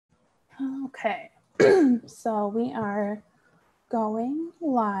Okay, so we are going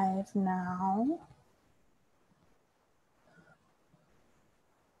live now.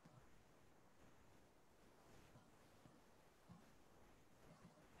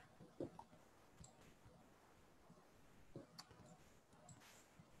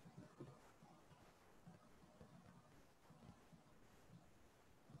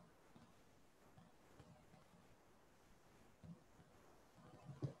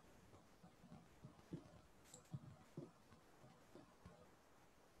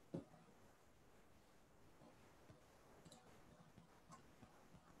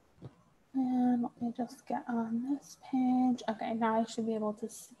 And let me just get on this page. Okay, now I should be able to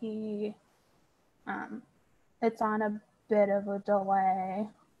see. It's on a bit of a delay,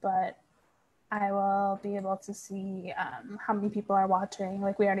 but I will be able to see how many people are watching.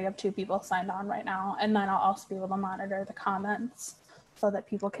 Like we already have 2 people signed on right now, and then I'll also be able to monitor the comments so that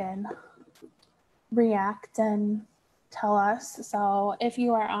people can react and tell us. So if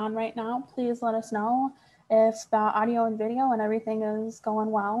you are on right now, please let us know if the audio and video and everything is going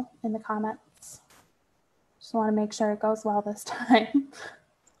well in the comments. Just want to make sure it goes well this time.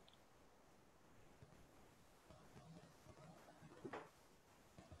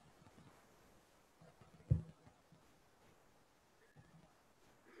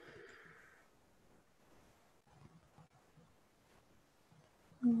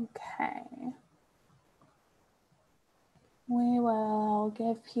 Okay. We will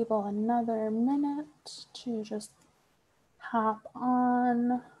give people another minute to just hop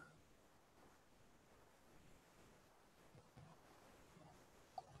on.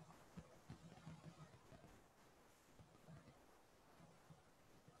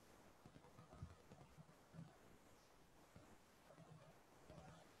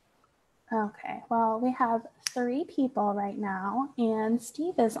 Okay, well, we have 3 people right now, and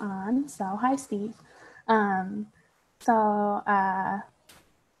Steve is on. So, hi, Steve.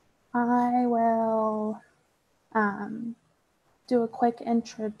 I will do a quick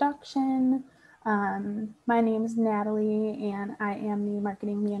introduction. My name is Natalie, and I am the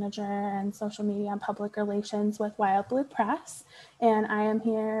marketing manager and social media and public relations with Wild Blue Press. And I am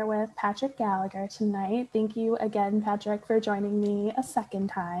here with Patrick Gallagher tonight. Thank you again, Patrick, for joining me a second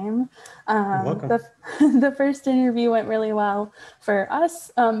time. You're welcome. The first interview went really well for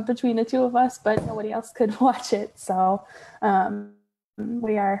us, between the 2 of us, but nobody else could watch it. So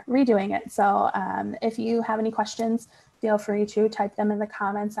we are redoing it. So if you have any questions, feel free to type them in the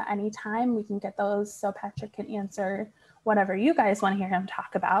comments at any time. We can get those so Patrick can answer whatever you guys want to hear him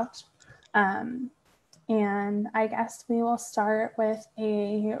talk about. And I guess we will start with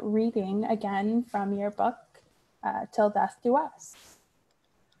a reading again from your book, Till Death Do Us.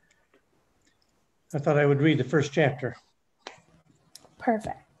 I thought I would read the first chapter.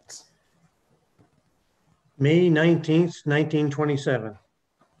 Perfect. May 19th, 1927.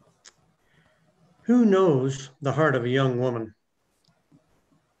 Who knows the heart of a young woman?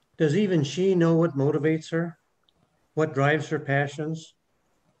 Does even she know what motivates her? What drives her passions?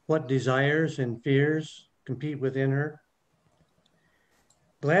 What desires and fears compete within her?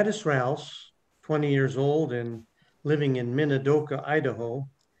 Gladys Rouse, 20 years old and living in Minidoka, Idaho,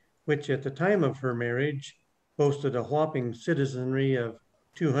 which at the time of her marriage boasted a whopping citizenry of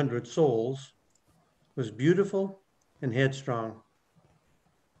 200 souls, was beautiful and headstrong.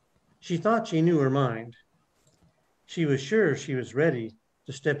 She thought she knew her mind. She was sure she was ready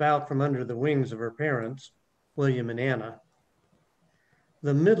to step out from under the wings of her parents, William and Anna.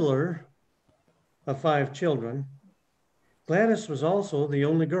 The middler of 5 children, Gladys was also the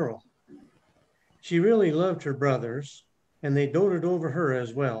only girl. She really loved her brothers, and they doted over her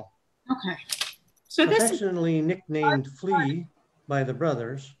as well. Okay. So affectionately nicknamed Flea by the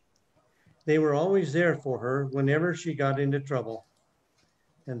brothers, they were always there for her whenever she got into trouble,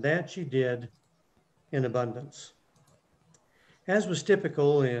 and that she did in abundance. As was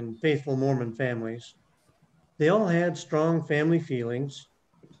typical in faithful Mormon families, they all had strong family feelings,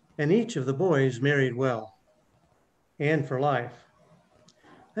 and each of the boys married well and for life.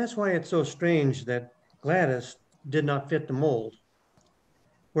 That's why it's so strange that Gladys did not fit the mold.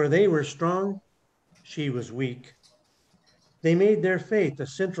 Where they were strong, she was weak. They made their faith a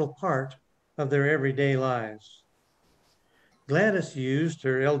central part of their everyday lives. Gladys used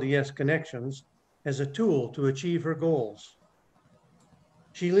her LDS connections as a tool to achieve her goals.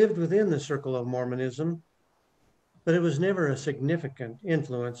 She lived within the circle of Mormonism, but it was never a significant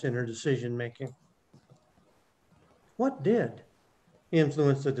influence in her decision-making. What did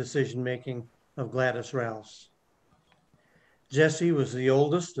influence the decision-making of Gladys Rouse? Jesse was the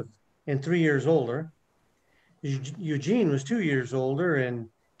oldest and 3 years older. Eugene was 2 years older, and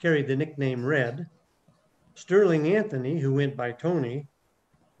carried the nickname Red. Sterling Anthony, who went by Tony,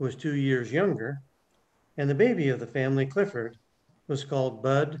 was 2 years younger, and the baby of the family, Clifford, was called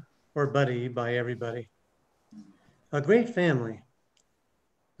Bud or Buddy by everybody. A great family,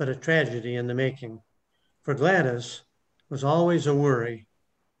 but a tragedy in the making, for Gladys was always a worry,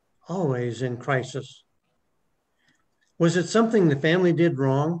 always in crisis. Was it something the family did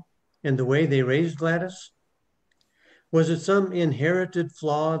wrong in the way they raised Gladys? Was it some inherited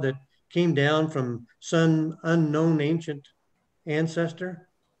flaw that came down from some unknown ancient ancestor?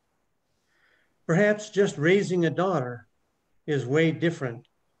 Perhaps just raising a daughter is way different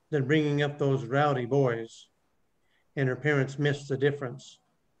than bringing up those rowdy boys, and her parents missed the difference.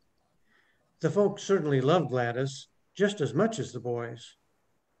 The folks certainly loved Gladys just as much as the boys,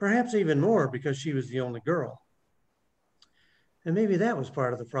 perhaps even more because she was the only girl. And maybe that was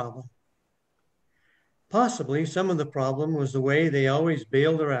part of the problem. Possibly some of the problem was the way they always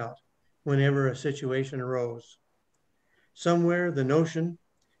bailed her out whenever a situation arose. Somewhere the notion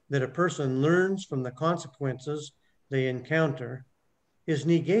that a person learns from the consequences they encounter is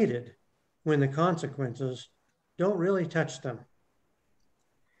negated when the consequences don't really touch them.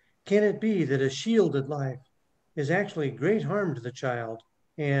 Can it be that a shielded life is actually great harm to the child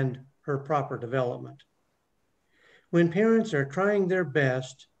and her proper development? When parents are trying their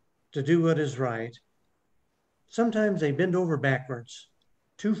best to do what is right, sometimes they bend over backwards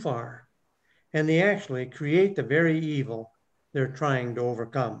too far, and they actually create the very evil they're trying to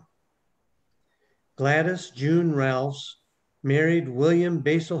overcome. Gladys June Rouse married William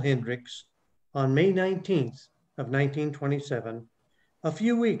Basil Hendricks on May 19th of 1927, a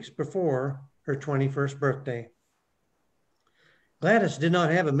few weeks before her 21st birthday. Gladys did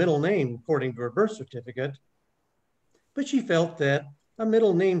not have a middle name according to her birth certificate, but she felt that a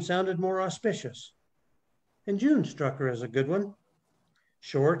middle name sounded more auspicious, and June struck her as a good one.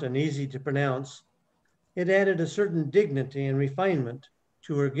 Short and easy to pronounce, it added a certain dignity and refinement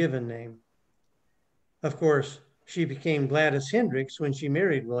to her given name. Of course, she became Gladys Hendricks when she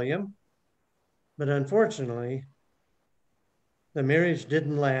married William, but unfortunately, the marriage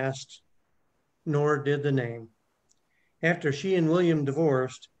didn't last, nor did the name. After she and William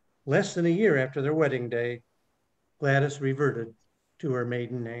divorced, less than a year after their wedding day, Gladys reverted to her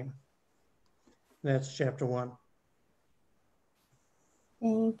maiden name. That's chapter 1.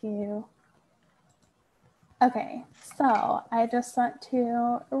 Thank you. Okay, so I just want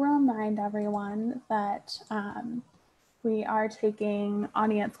to remind everyone that we are taking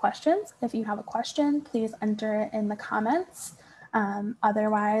audience questions. If you have a question, please enter it in the comments.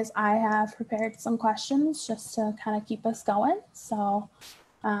 Otherwise, I have prepared some questions just to kind of keep us going. So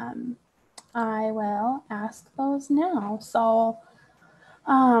I will ask those now. So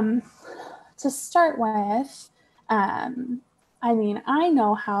to start with, I mean, I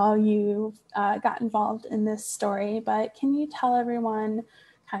know how you got involved in this story, but can you tell everyone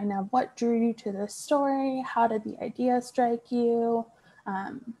kind of what drew you to this story? How did the idea strike you?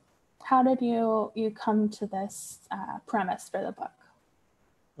 How did you come to this premise for the book?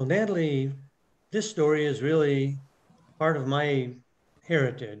 Well, Natalie, this story is really part of my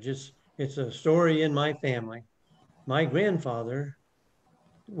heritage. It's a story in my family. My grandfather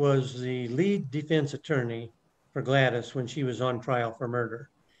was the lead defense attorney for Gladys when she was on trial for murder.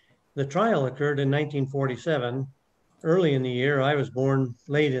 The trial occurred in 1947. Early in the year, I was born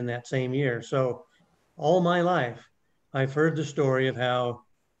late in that same year. So all my life, I've heard the story of how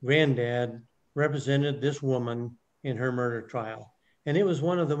Granddad represented this woman in her murder trial. And it was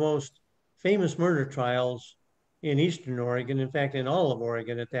one of the most famous murder trials in Eastern Oregon, in fact, in all of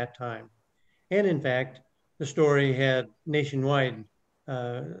Oregon at that time. And in fact, the story had nationwide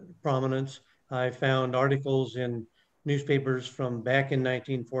prominence. I found articles in newspapers from back in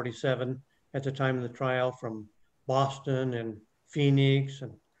 1947 at the time of the trial from Boston and Phoenix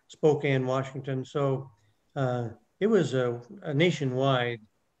and Spokane, Washington. So it was a nationwide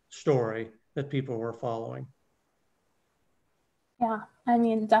story that people were following. Yeah, I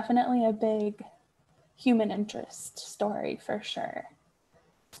mean, definitely a big human interest story for sure.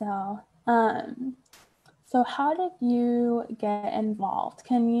 So, so how did you get involved?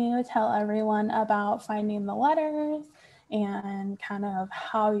 Can you tell everyone about finding the letters and kind of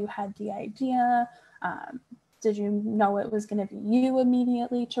how you had the idea? Did you know it was going to be you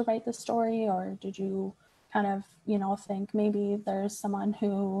immediately to write the story, or did you kind of, think maybe there's someone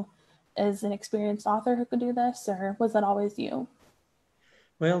who is an experienced author who could do this, or was it always you?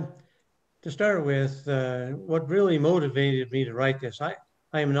 Well, to start with, what really motivated me to write this, I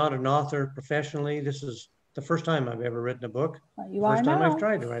am not an author professionally. This is the first time I've ever written a book. Well, you the first are time now. I've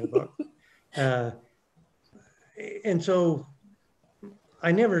tried to write a book. And so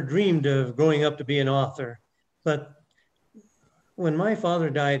I never dreamed of growing up to be an author, but when my father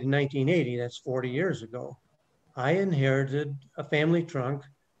died in 1980, that's 40 years ago, I inherited a family trunk,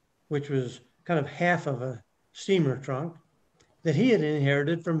 which was kind of half of a steamer trunk that he had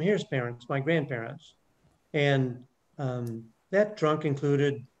inherited from his parents, my grandparents. And that trunk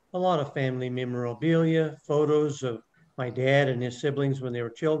included a lot of family memorabilia, photos of my dad and his siblings when they were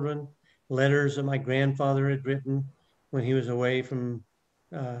children, letters that my grandfather had written when he was away from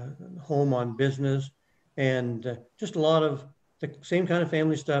home on business, and just a lot of the same kind of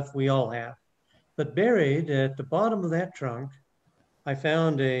family stuff we all have. But buried at the bottom of that trunk, I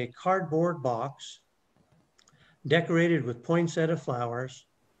found a cardboard box decorated with poinsettia flowers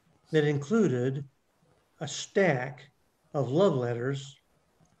that included a stack of love letters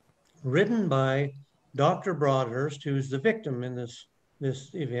written by Dr. Broadhurst, who's the victim in this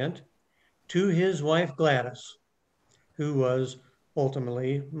event, to his wife Gladys, who was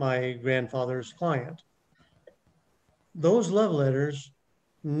ultimately my grandfather's client. Those love letters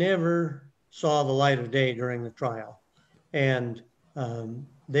never saw the light of day during the trial, and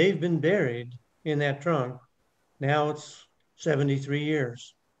they've been buried in that trunk. Now it's 73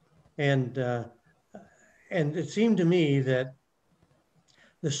 years, and it seemed to me that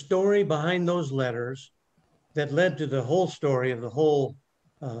the story behind those letters that led to the whole story of the whole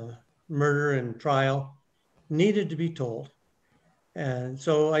murder and trial needed to be told. And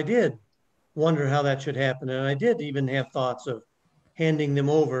so I did wonder how that should happen. And I did even have thoughts of handing them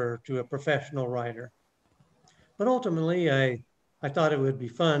over to a professional writer. But ultimately, I thought it would be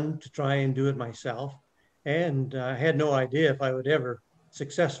fun to try and do it myself. And I had no idea if I would ever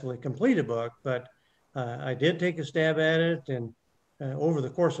successfully complete a book, but I did take a stab at it. And over the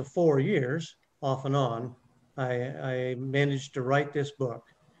course of 4 years, off and on, I managed to write this book.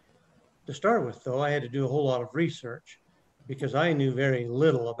 To start with, though, I had to do a whole lot of research because I knew very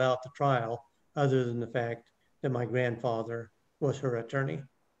little about the trial other than the fact that my grandfather was her attorney.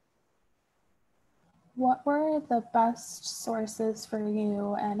 What were the best sources for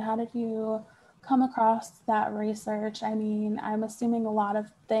you, and how did you come across that research? I mean, I'm assuming a lot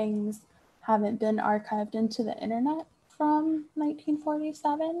of things haven't been archived into the internet from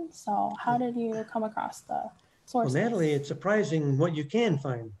 1947. So how did you come across the sources? Well, Natalie, it's surprising what you can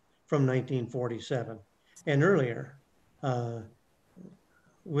find from 1947 and earlier.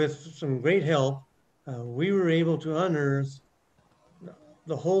 With some great help, we were able to unearth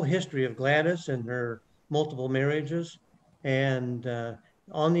the whole history of Gladys and her multiple marriages. And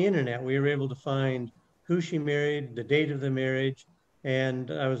on the internet, we were able to find who she married, the date of the marriage, and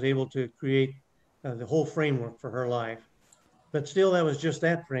I was able to create the whole framework for her life. But still, that was just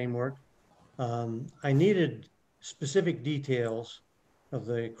that framework. I needed specific details of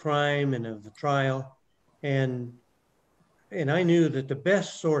the crime and of the trial, and I knew that the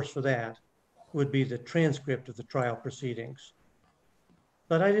best source for that would be the transcript of the trial proceedings.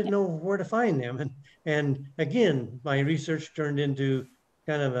 But I didn't know where to find them. And again, my research turned into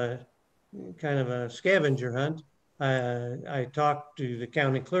kind of a scavenger hunt. I talked to the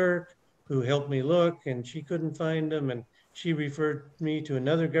county clerk who helped me look, and she couldn't find them. And she referred me to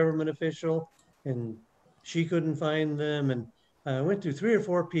another government official, and she couldn't find them. And I went through 3 or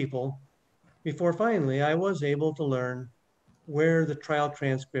 4 people before finally I was able to learn where the trial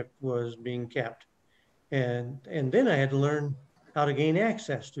transcript was being kept. And then I had to learn how to gain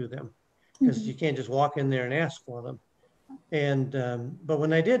access to them because you can't just walk in there and ask for them. And but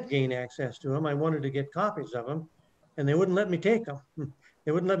when I did gain access to them, I wanted to get copies of them, and they wouldn't let me take them.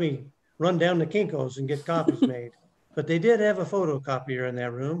 They wouldn't let me run down to Kinko's and get copies made. But they did have a photocopier in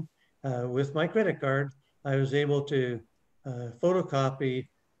that room. With my credit card, I was able to photocopy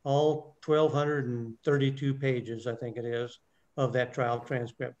all 1,232 pages, I think it is, of that trial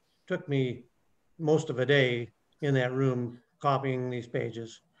transcript. Took me most of a day in that room copying these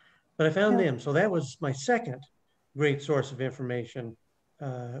pages, but I found them. So that was my second great source of information.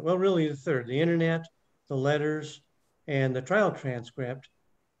 Well, really the third, the internet, the letters, and the trial transcript.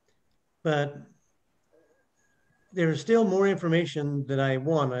 But there's still more information that I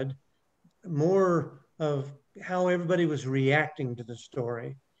wanted, more of how everybody was reacting to the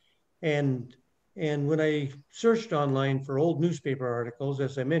story. And when I searched online for old newspaper articles,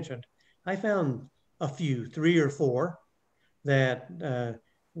 as I mentioned, I found a few, 3 or 4, that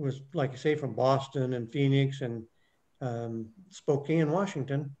was, like I say, from Boston and Phoenix and Spokane,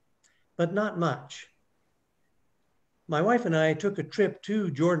 Washington, but not much. My wife and I took a trip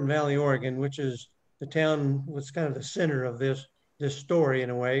to Jordan Valley, Oregon, which is the town was kind of the center of this story in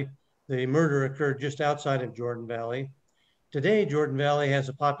a way. The murder occurred just outside of Jordan Valley. Today, Jordan Valley has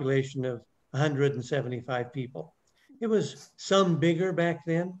a population of 175 people. it was some bigger back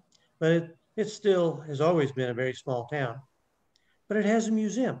then, but it still has always been a very small town. But it has a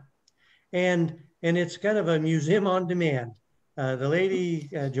museum, and it's kind of a museum on demand. The lady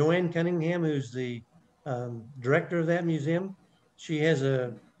Joanne Cunningham, who's the director of that museum, she has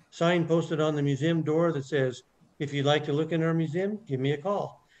a sign posted on the museum door that says, "If you'd like to look in our museum, give me a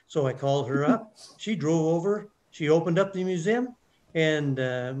call." So I called her up. She drove over. She opened up the museum, and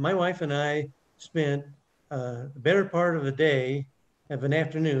my wife and I spent the better part of a day, of an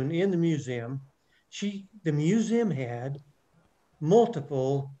afternoon, in the museum. The museum had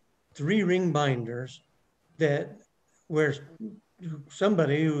multiple 3-ring binders that where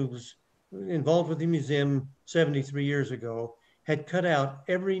somebody who was involved with the museum 73 years ago had cut out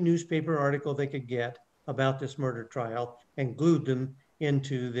every newspaper article they could get about this murder trial and glued them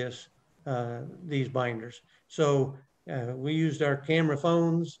into these binders. So we used our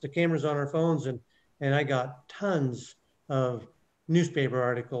the cameras on our phones, and I got tons of newspaper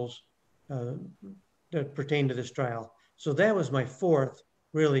articles that pertain to this trial. So that was my fourth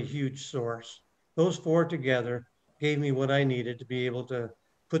really huge source. Those four together gave me what I needed to be able to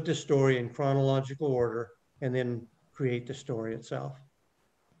put the story in chronological order and then create the story itself.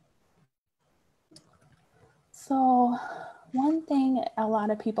 So one thing a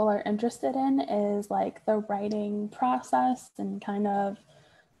lot of people are interested in is like the writing process and kind of,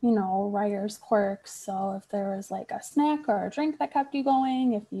 you know, writer's quirks. So if there was like a snack or a drink that kept you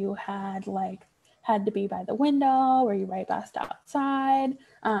going, if you had to be by the window or you write best outside.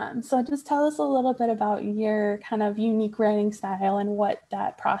 So just tell us a little bit about your kind of unique writing style and what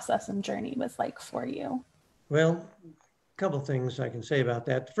that process and journey was like for you. Well, a couple of things I can say about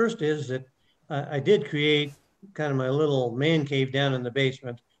that. The first is that I did create kind of my little man cave down in the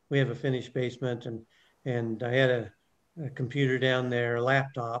basement. We have a finished basement, and I had a computer down there, a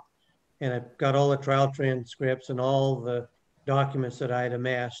laptop, and I've got all the trial transcripts and all the documents that I had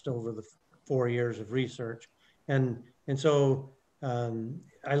amassed over the 4 years of research. And so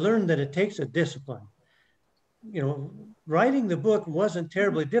I learned that it takes a discipline. You know, writing the book wasn't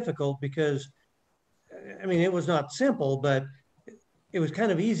terribly difficult because, I mean, it was not simple, but it was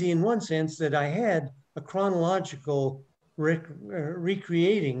kind of easy in one sense that I had a chronological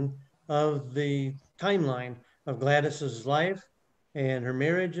recreating of the timeline of Gladys's life and her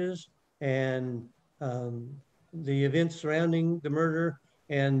marriages and the events surrounding the murder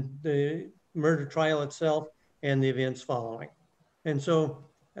and the murder trial itself and the events following. And so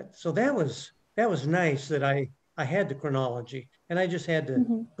that was nice that I had the chronology, and I just had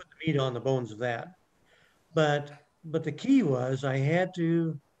to put the meat on the bones of that. But the key was I had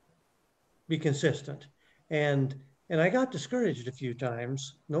to be consistent. And I got discouraged a few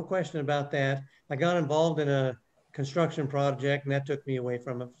times, no question about that. I got involved in a construction project, and that took me away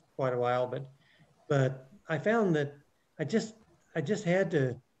from it for quite a while. But I found that I just had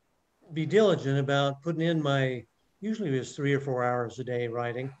to be diligent about putting in usually it was 3 or 4 hours a day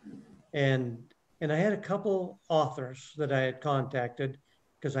writing. And I had a couple authors that I had contacted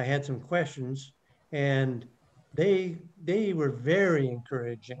because I had some questions, and they were very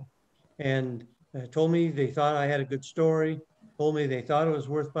encouraging and told me they thought I had a good story, told me they thought it was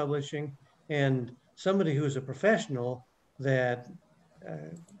worth publishing, and somebody who was a professional that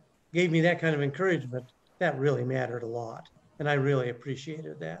gave me that kind of encouragement, that really mattered a lot. And I really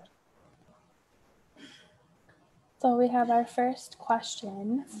appreciated that. So we have our first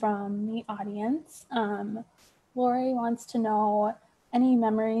question from the audience. Lori wants to know any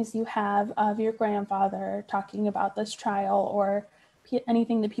memories you have of your grandfather talking about this trial, or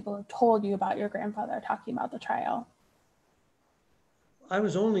anything that people have told you about your grandfather talking about the trial. I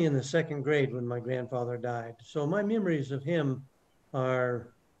was only in the 2nd grade when my grandfather died, so my memories of him are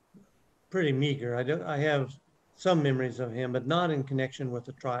pretty meager. I have some memories of him, but not in connection with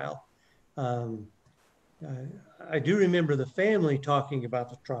the trial. I do remember the family talking about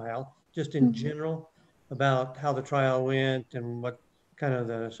the trial, just in general, about how the trial went and what kind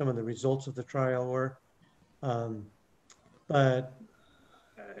of some of the results of the trial were. But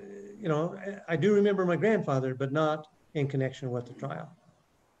you know, I do remember my grandfather, but not in connection with the trial.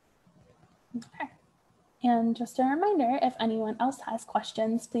 Okay. And just a reminder, if anyone else has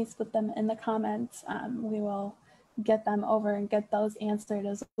questions, please put them in the comments. We will get them over and get those answered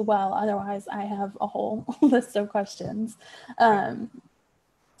as well. Otherwise, I have a whole list of questions.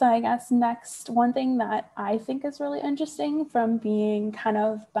 So I guess next, one thing that I think is really interesting from being kind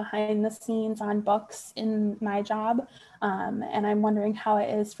of behind the scenes on books in my job, and I'm wondering how it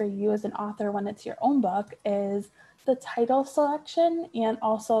is for you as an author when it's your own book, is the title selection and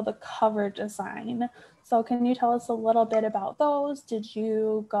also the cover design. So can you tell us a little bit about those? Did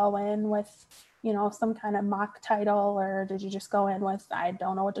you go in with, you know, some kind of mock title, or did you just go in with, I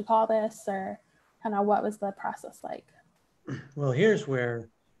don't know what to call this, or kind of what was the process like? Well, here's where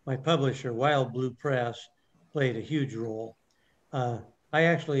my publisher, Wild Blue Press, played a huge role. I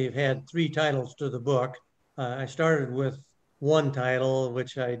actually have had 3 titles to the book. I started with one title,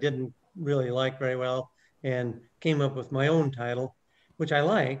 which I didn't really like very well, and came up with my own title, which I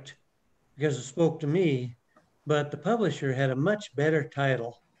liked because it spoke to me. But the publisher had a much better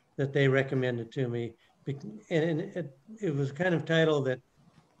title that they recommended to me. And it was kind of title that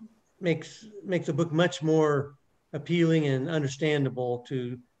makes a book much more appealing and understandable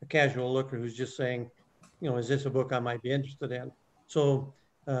to a casual looker who's just saying, you know, is this a book I might be interested in? So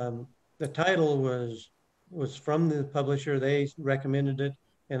the title was from the publisher. They recommended it,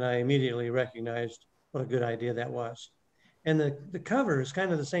 and I immediately recognized what a good idea that was. And the cover is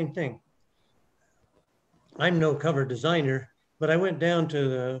kind of the same thing. I'm no cover designer, but I went down to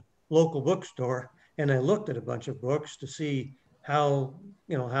the local bookstore and I looked at a bunch of books to see how,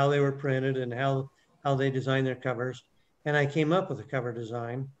 you know, how they were printed and how they designed their covers. And I came up with a cover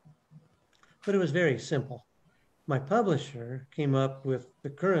design, but it was very simple. My publisher came up with the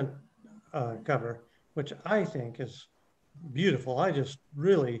current cover, which I think is beautiful. I just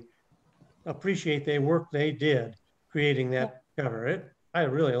really appreciate the work they did creating Yeah. that cover. I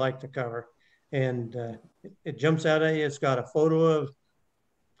really like the cover, and it jumps out at you. It's got a photo of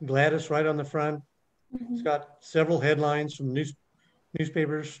Gladys right on the front. It's Mm-hmm. got several headlines from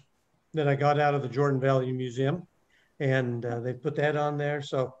newspapers that I got out of the Jordan Valley Museum, and they put that on there.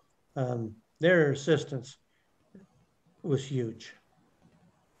 So their assistance was huge.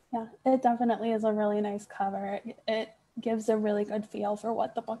 Yeah, it definitely is a really nice cover. It gives a really good feel for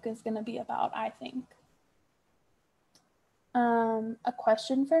what the book is going to be about, I think. A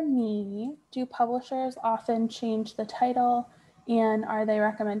question for me, do publishers often change the title, and are they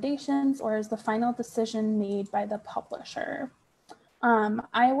recommendations, or is the final decision made by the publisher?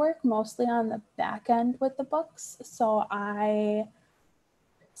 I work mostly on the back end with the books, so I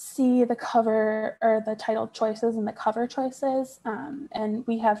see the cover or the title choices and the cover choices. And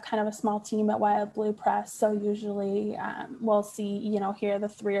we have kind of a small team at Wild Blue Press. So usually we'll see, you know, here are the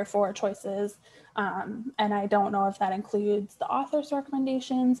 3 or 4 choices. And I don't know if that includes the author's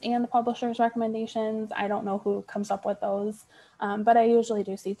recommendations and the publisher's recommendations. I don't know who comes up with those. But I usually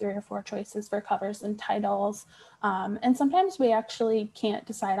do see 3 or 4 choices for covers and titles. And sometimes we actually can't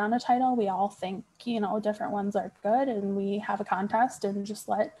decide on a title. We all think, you know, different ones are good, and we have a contest and just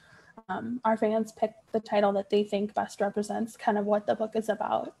let our fans pick the title that they think best represents kind of what the book is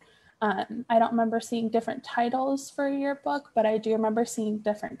about. I don't remember seeing different titles for your book, but I do remember seeing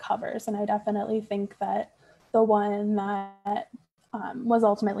different covers. And I definitely think that the one that was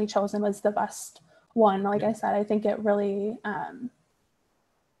ultimately chosen was the best one. Like I said, I think it really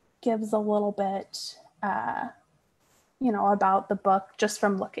gives a little bit, you know, about the book just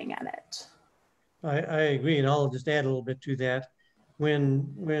from looking at it. I agree, and I'll just add a little bit to that.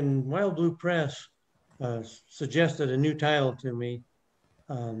 When Wild Blue Press suggested a new title to me,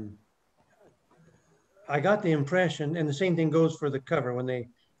 I got the impression, and the same thing goes for the cover. When they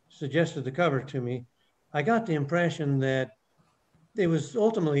suggested the cover to me, I got the impression that it was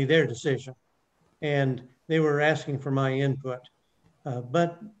ultimately their decision, and they were asking for my input.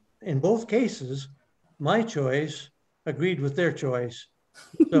 But in both cases, my choice agreed with their choice.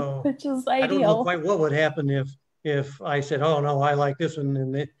 So Which is I don't know ideal. quite what would happen if I said, "Oh no, I like this one,"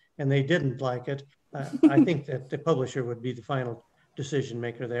 and they didn't like it. I think that the publisher would be the final decision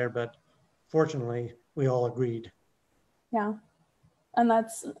maker there. But fortunately, we all agreed. Yeah. And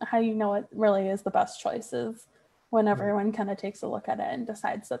that's how you know it really is the best choices, when Yeah. everyone kind of takes a look at it and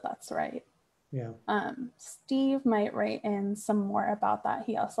decides that that's right. Yeah. Steve might write in some more about that.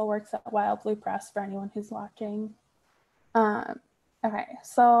 He also works at Wild Blue Press, for anyone who's watching. Okay,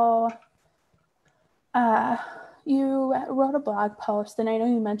 so you wrote a blog post, and I know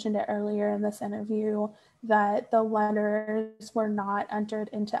you mentioned it earlier in this interview, that the letters were not entered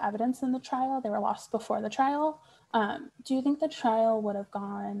into evidence in the trial. They were lost before the trial. Do you think the trial would have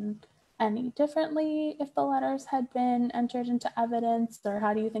gone any differently if the letters had been entered into evidence, or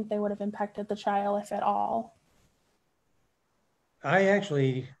how do you think they would have impacted the trial, if at all? I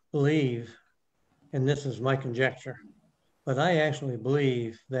actually believe, and this is my conjecture, but I actually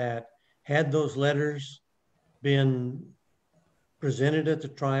believe that had those letters been presented at the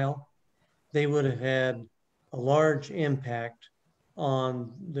trial, they would have had a large impact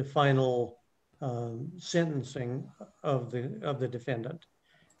on the final sentencing of the defendant.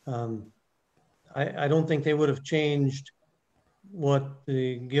 I don't think they would have changed what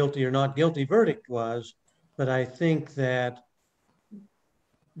the guilty or not guilty verdict was, but I think that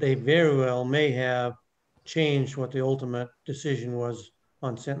they very well may have changed what the ultimate decision was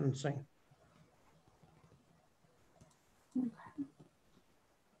on sentencing.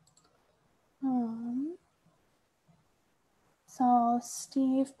 Um, so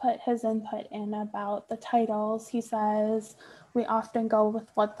Steve put his input in about the titles. He says, we often go with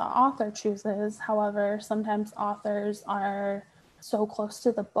what the author chooses. However, sometimes authors are so close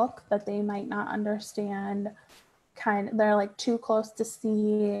to the book that they might not understand they're like too close to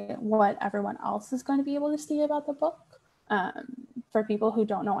see what everyone else is going to be able to see about the book, for people who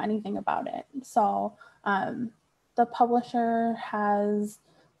don't know anything about it. So the publisher has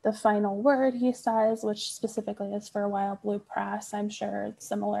the final word, he says, which specifically is for Wild Blue Press. I'm sure it's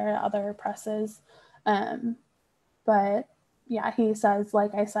similar to other presses. But yeah, he says,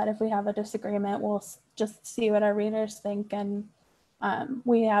 like I said, if we have a disagreement, we'll just see what our readers think. And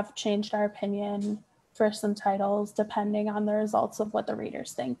we have changed our opinion for some titles depending on the results of what the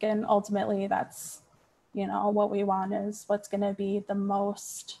readers think. And ultimately that's, what we want is what's going to be the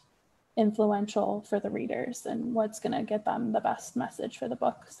most influential for the readers and what's going to get them the best message for the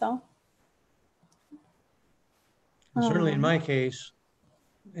book. So certainly in my case,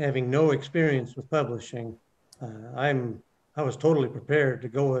 having no experience with publishing, I was totally prepared to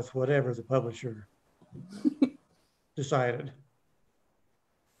go with whatever the publisher decided.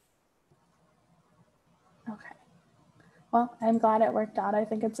 Okay. Well, I'm glad it worked out. I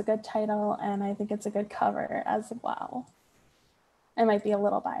think it's a good title and I think it's a good cover as well. I might be a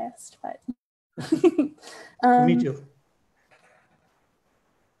little biased, but Me too.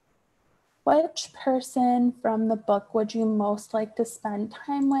 Which person from the book would you most like to spend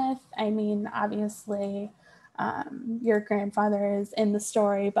time with? I mean, obviously, your grandfather is in the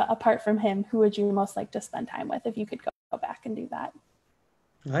story, but apart from him, who would you most like to spend time with if you could go back and do that?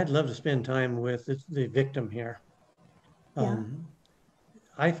 I'd love to spend time with the victim here. Yeah.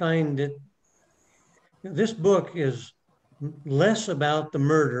 I find that this book is less about the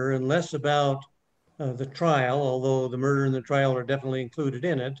murder and less about the trial, although the murder and the trial are definitely included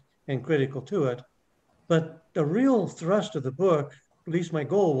in it and critical to it. But the real thrust of the book, at least my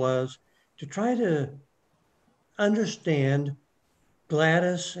goal was to try to understand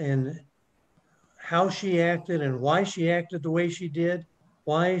Gladys and how she acted and why she acted the way she did,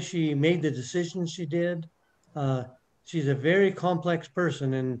 why she made the decisions she did. She's a very complex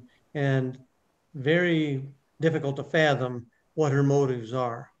person and very difficult to fathom what her motives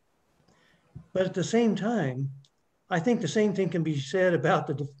are. But at the same time, I think the same thing can be said about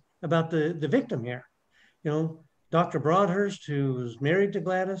the victim here. Dr. Broadhurst, who was married to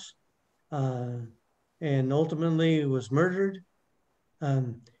Gladys and ultimately was murdered,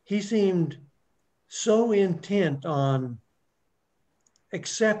 he seemed so intent on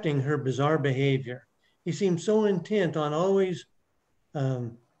accepting her bizarre behavior. He seemed so intent on always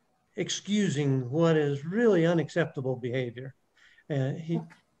excusing what is really unacceptable behavior.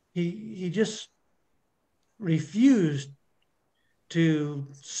 He just refused to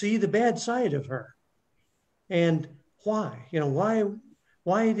see the bad side of her. And why?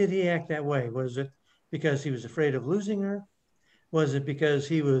 Why did he act that way? Was it because he was afraid of losing her? Was it because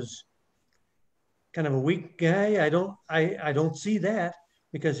he was kind of a weak guy? I don't see that,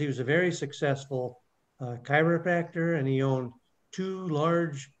 because he was a very successful chiropractor and he owned two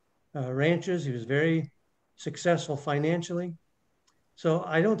large ranches. He was very successful financially. So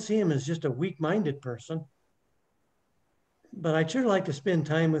I don't see him as just a weak-minded person. But I'd sure like to spend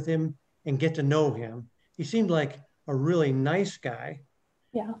time with him and get to know him. He seemed like a really nice guy.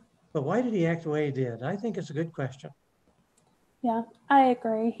 Yeah. But why did he act the way he did? I think it's a good question. Yeah, I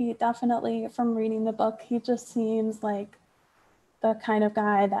agree. He definitely, from reading the book, he just seems like the kind of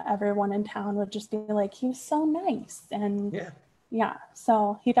guy that everyone in town would just be like, he was so nice. And yeah,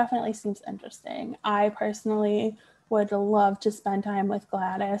 so he definitely seems interesting. I personally would love to spend time with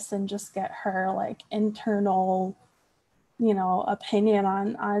Gladys and just get her like internal, opinion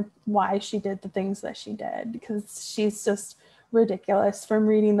on why she did the things that she did, because she's just ridiculous. From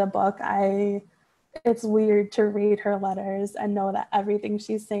reading the book, it's weird to read her letters and know that everything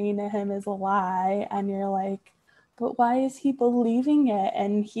she's saying to him is a lie. And you're like, but why is he believing it?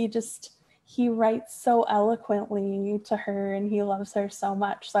 And he writes so eloquently to her and he loves her so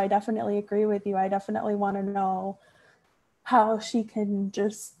much. So I definitely agree with you. I definitely want to know how she can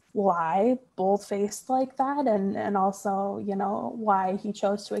just lie bold-faced like that. And also, why he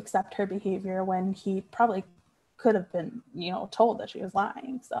chose to accept her behavior when he probably could have been, told that she was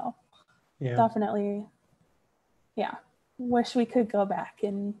lying. So definitely, yeah, wish we could go back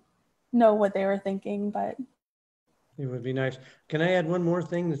and know what they were thinking, but It would be nice. Can I add one more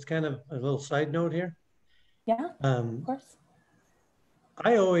thing that's kind of a little side note here? yeah, of course.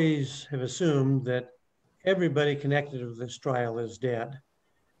 I always have assumed that everybody connected with this trial is dead.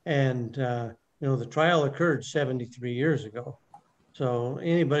 And, the trial occurred 73 years ago. So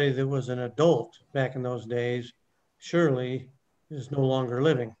anybody that was an adult back in those days surely is no longer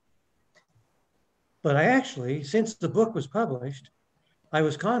living. But I actually, since the book was published, I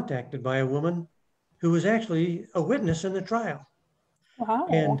was contacted by a woman who was actually a witness in the trial. Wow.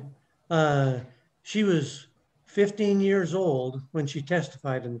 And she was 15 years old when she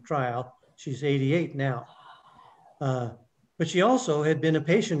testified in the trial. She's 88 now. But she also had been a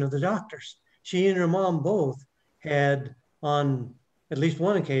patient of the doctor's. She and her mom both had, on at least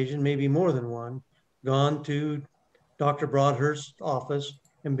one occasion, maybe more than one, gone to Dr. Broadhurst's office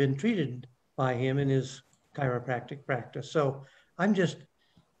and been treated by him in his chiropractic practice. So I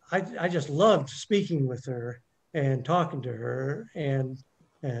just loved speaking with her and talking to her, and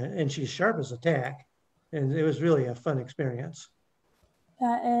she's sharp as a tack, and it was really a fun experience.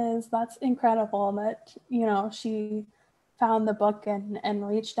 That's incredible that, she found the book and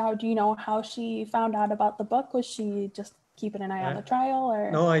reached out. Do you know how she found out about the book? Was she just keeping an eye on the trial,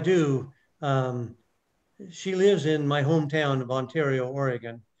 or? No, I do. She lives in my hometown of Ontario,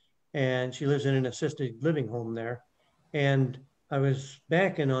 Oregon, and she lives in an assisted living home there. And I was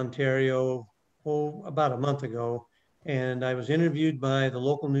back in Ontario, about a month ago, and I was interviewed by the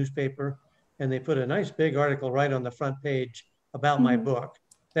local newspaper, and they put a nice big article right on the front page about my book.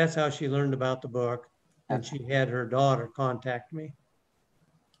 That's how she learned about the book, and she had her daughter contact me.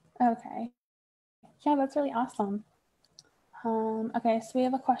 Okay. Yeah, that's really awesome. Okay, so we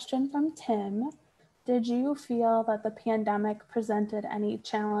have a question from Tim. Did you feel that the pandemic presented any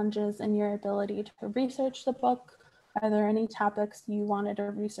challenges in your ability to research the book? Are there any topics you wanted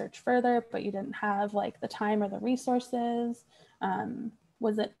to research further, but you didn't have like the time or the resources?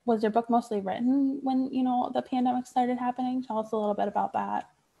 Was your book mostly written when the pandemic started happening? Tell us a little bit about that.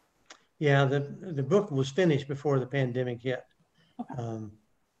 Yeah, the book was finished before the pandemic hit. Okay.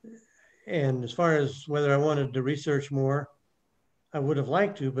 And as far as whether I wanted to research more, I would have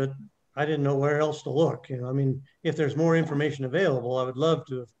liked to, but I didn't know where else to look. I mean, if there's more information available, I would love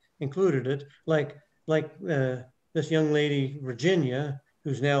to have included it. Like this young lady, Virginia,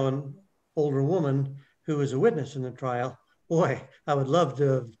 who's now an older woman who was a witness in the trial. Boy, I would love to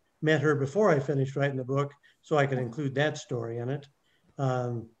have met her before I finished writing the book so I could include that story in it.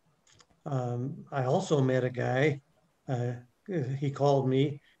 I also met a guy, he called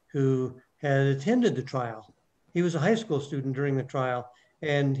me, who had attended the trial. He was a high school student during the trial,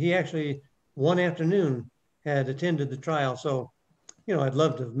 and he actually one afternoon had attended the trial. So, I'd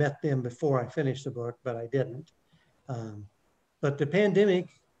love to have met them before I finished the book, but I didn't. But the pandemic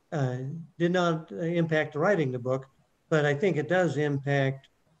did not impact writing the book, but I think it does impact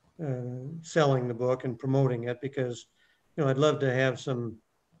selling the book and promoting it, because, I'd love to have some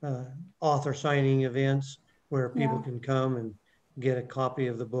author signing events where people can come and get a copy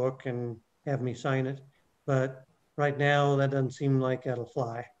of the book and have me sign it. But right now, that doesn't seem like that'll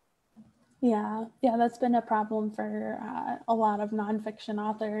fly. Yeah, that's been a problem for a lot of nonfiction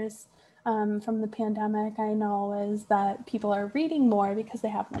authors from the pandemic. I know is that people are reading more because they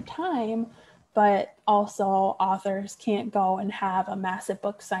have more time, but also authors can't go and have a massive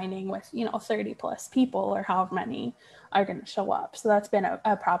book signing with 30 plus people or however many are going to show up. So that's been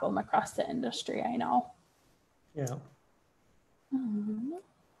a problem across the industry, I know. Yeah.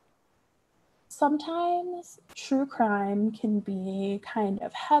 Sometimes true crime can be kind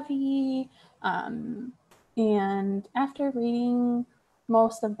of heavy. And after reading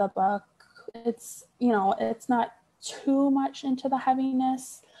most of the book, it's not too much into the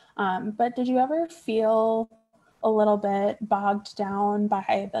heaviness. But did you ever feel a little bit bogged down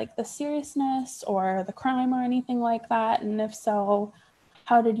by like the seriousness or the crime or anything like that? And if so,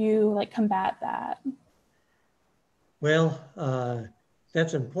 how did you combat that? Well,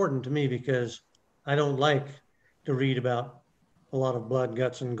 that's important to me because I don't like to read about a lot of blood,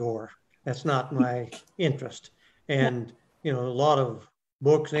 guts, and gore. That's not my interest. And, a lot of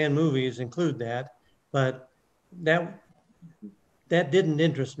books and movies include that, but that didn't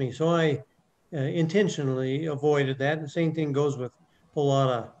interest me. So I intentionally avoided that. And the same thing goes with a lot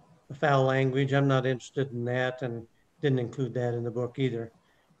of foul language. I'm not interested in that, and didn't include that in the book either.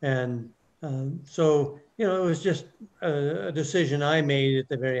 And so, it was just a decision I made at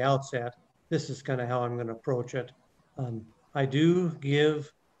the very outset. This is kind of how I'm going to approach it. I do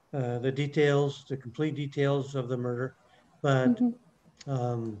give the details, the complete details of the murder, but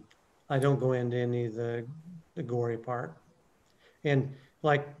I don't go into any of the gory part. And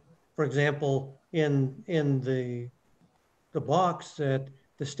like For example, in the box that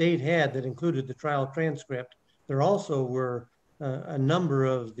the state had that included the trial transcript, there also were a number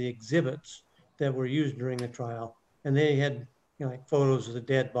of the exhibits that were used during the trial, and they had, you know, like photos of the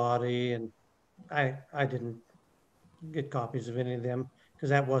dead body, and I didn't get copies of any of them because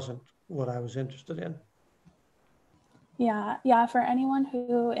that wasn't what I was interested in. Yeah, yeah. For anyone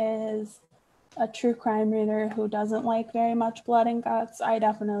who is a true crime reader who doesn't like very much blood and guts, I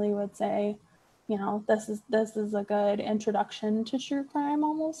definitely would say, you know, this is a good introduction to true crime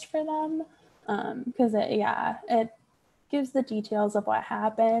almost for them, because it gives the details of what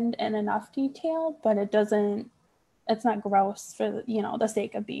happened in enough detail, but it's not gross for, you know, the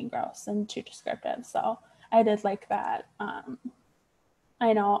sake of being gross and too descriptive. So I did like that.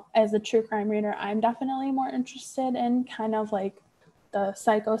 I know as a true crime reader, I'm definitely more interested in kind of like the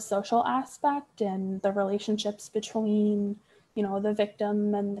psychosocial aspect and the relationships between, you know, the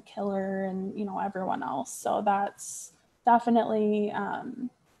victim and the killer and, you know, everyone else. So that's definitely,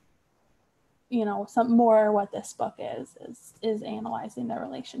 you know, some more what this book is analyzing the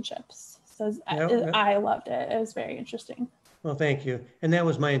relationships. So I loved it. It was very interesting. Well, thank you. And that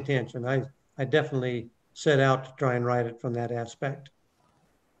was my intention. I definitely set out to try and write it from that aspect.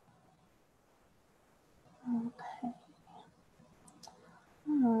 Okay.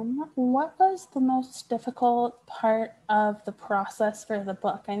 What was the most difficult part of the process for the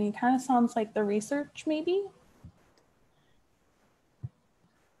book? I mean, it kind of sounds like the research, maybe?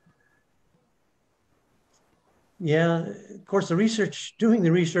 Yeah, of course, doing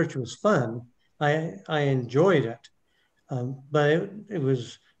the research was fun. I enjoyed it, but it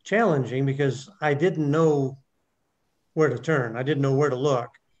was challenging because I didn't know where to turn. I didn't know where to look.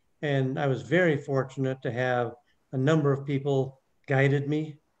 And I was very fortunate to have a number of people guided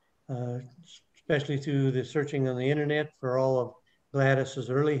me, uh, especially through the searching on the internet for all of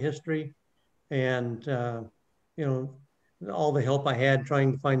Gladys's early history and, you know, all the help I had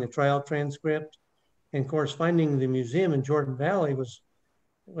trying to find the trial transcript. And of course, finding the museum in Jordan Valley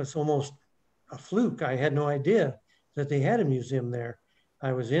was almost a fluke. I had no idea that they had a museum there.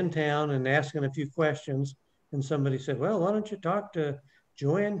 I was in town and asking a few questions, and somebody said, "Well, why don't you talk to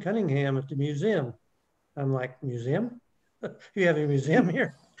Joanne Cunningham at the museum?" I'm like, "Museum? You have a museum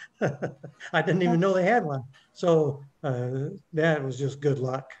here?" I didn't even know they had one. So that was just good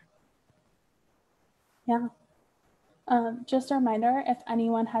luck. Yeah. Just a reminder, if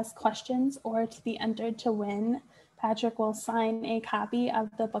anyone has questions or to be entered to win, Patrick will sign a copy of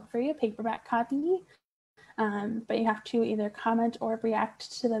the book for you, paperback copy. But you have to either comment or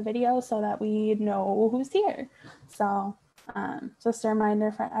react to the video so that we know who's here. So just a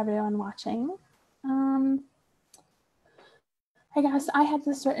reminder for everyone watching. I guess I had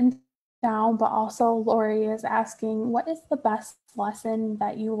this written down, but also Lori is asking, what is the best lesson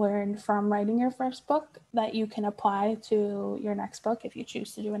that you learned from writing your first book that you can apply to your next book if you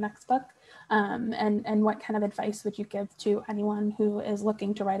choose to do a next book? And what kind of advice would you give to anyone who is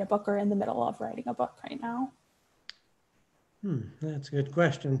looking to write a book or in the middle of writing a book right now? That's a good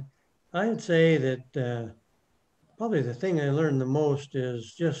question. I'd say that probably the thing I learned the most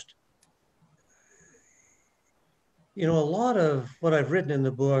is just, you know, a lot of what I've written in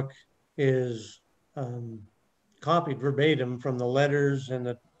the book is copied verbatim from the letters and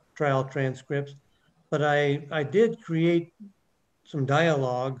the trial transcripts, but I did create some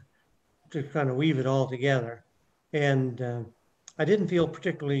dialogue to kind of weave it all together. And I didn't feel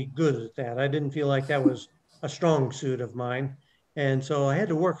particularly good at that. I didn't feel like that was a strong suit of mine. And so I had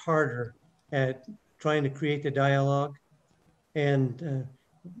to work harder at trying to create the dialogue. And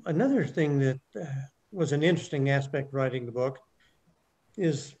another thing that was an interesting aspect of writing the book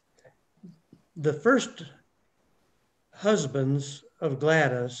is the first husbands of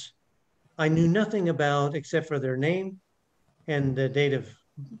Gladys, I knew nothing about except for their name and the date of,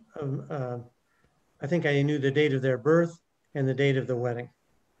 uh, I think I knew the date of their birth and the date of the wedding.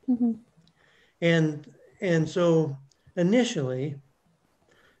 Mm-hmm. And so initially,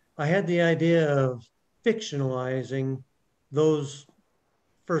 I had the idea of fictionalizing those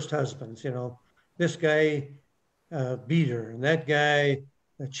first husbands. You know, this guy beat her, and that guy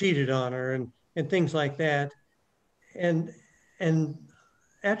cheated on her, and things like that. And and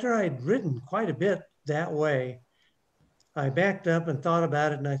after I'd written quite a bit that way, I backed up and thought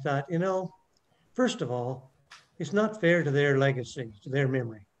about it, and I thought, you know, first of all, it's not fair to their legacy, to their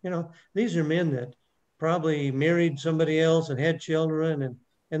memory. You know, these are men that probably married somebody else and had children,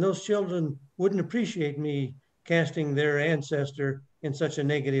 and those children wouldn't appreciate me casting their ancestor in such a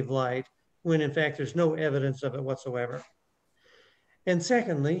negative light when in fact there's no evidence of it whatsoever. And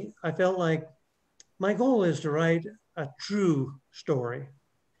secondly, I felt like my goal is to write a true story.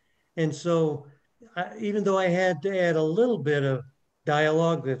 And so even though I had to add a little bit of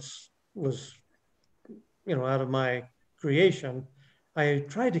dialogue was, out of my creation, I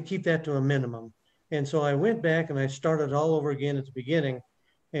tried to keep that to a minimum. And so I went back and I started all over again at the beginning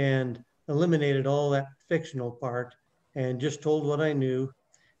and eliminated all that fictional part and just told what I knew.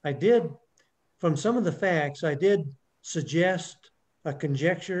 I did, from some of the facts, I did suggest a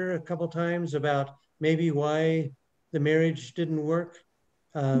conjecture a couple times about maybe why the marriage didn't work.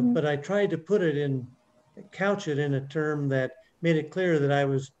 Mhm. But I tried to couch it in a term that made it clear that I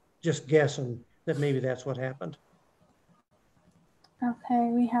was just guessing that maybe that's what happened. Okay,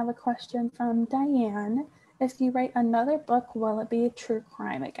 we have a question from Diane. If you write another book, will it be true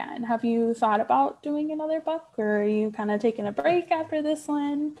crime again? Have you thought about doing another book, or are you kind of taking a break after this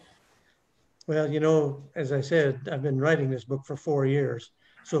one? Well, as I said, I've been writing this book for 4 years.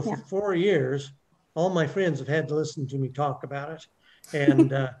 So for Yeah. 4 years, all my friends have had to listen to me talk about it.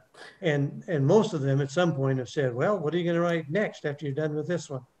 And and most of them at some point have said, well, what are you going to write next after you're done with this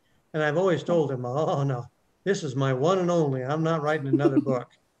one? And I've always told them, oh no, this is my one and only. I'm not writing another book.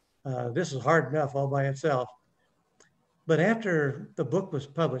 This is hard enough all by itself. But after the book was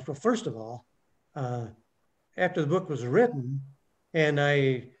published, well, first of all, uh, after the book was written and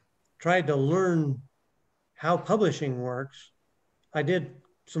I tried to learn how publishing works, I did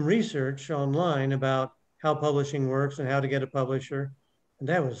some research online about how publishing works and how to get a publisher. And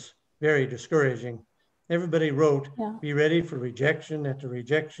that was very discouraging. Everybody wrote, Yeah. be ready for rejection after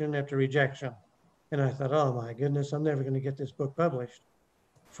rejection after rejection. And I thought, oh my goodness, I'm never going to get this book published.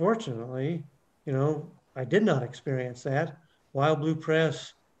 Fortunately, I did not experience that. Wild Blue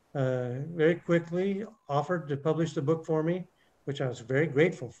Press very quickly offered to publish the book for me, which I was very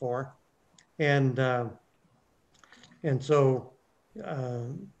grateful for. And so uh,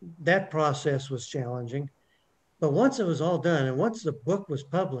 that process was challenging. But once it was all done and once the book was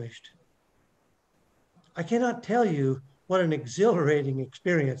published, I cannot tell you what an exhilarating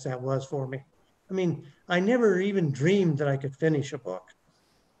experience that was for me. I mean, I never even dreamed that I could finish a book.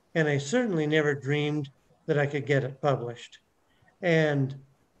 And I certainly never dreamed that I could get it published. And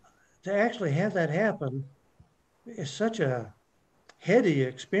to actually have that happen is such a heady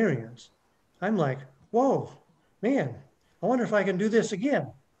experience. I'm like, whoa, man, I wonder if I can do this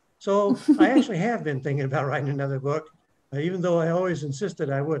again. So I actually have been thinking about writing another book, even though I always insisted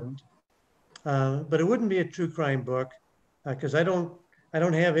I wouldn't. But it wouldn't be a true crime book because I don't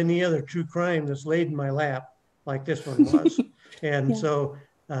have any other true crime that's laid in my lap like this one was. And Yeah. so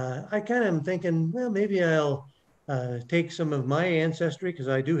I kind of am thinking, well, maybe I'll take some of my ancestry because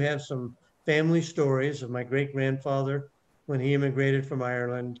I do have some family stories of my great grandfather when he immigrated from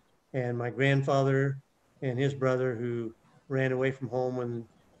Ireland, and my grandfather and his brother who ran away from home when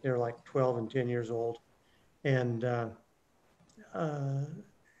they were like 12 and 10 years old. And uh,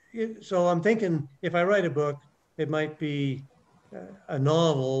 so I'm thinking if I write a book, it might be a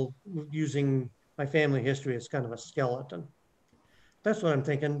novel using my family history as kind of a skeleton. That's what I'm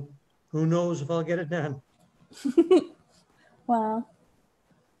thinking. Who knows if I'll get it done? Well,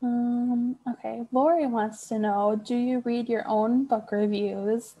 okay. Lori wants to know, do you read your own book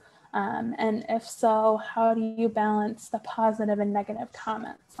reviews? And if so, how do you balance the positive and negative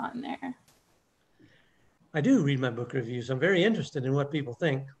comments on there? I do read my book reviews. I'm very interested in what people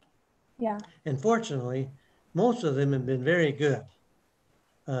think. Yeah. And fortunately, most of them have been very good.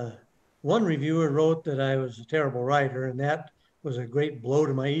 Uh, One reviewer wrote that I was a terrible writer, and that was a great blow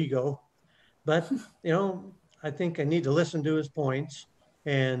to my ego. But I think I need to listen to his points,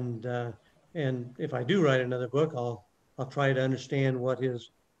 and if I do write another book, I'll try to understand what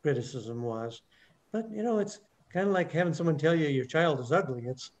his criticism was. But it's kind of like having someone tell you your child is ugly.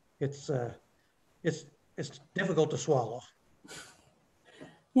 It's it's it's difficult to swallow.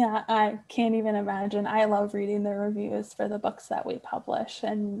 Yeah, I can't even imagine. I love reading the reviews for the books that we publish,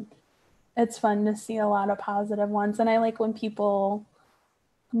 and it's fun to see a lot of positive ones. And I like when people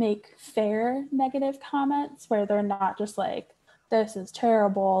make fair negative comments where they're not just like, this is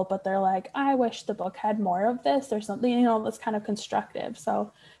terrible, but they're like, I wish the book had more of this or something, that's kind of constructive.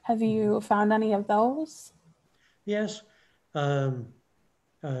 So have you found any of those? Yes, um,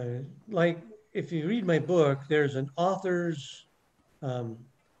 like if you read my book, there's an um,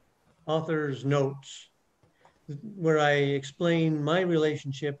 author's notes where I explain my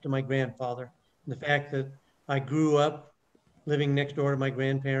relationship to my grandfather, the fact that I grew up living next door to my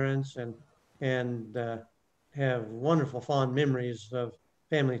grandparents and have wonderful fond memories of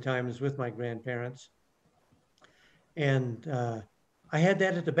family times with my grandparents. And I had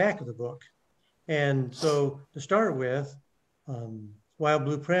that at the back of the book. And so to start with, Wild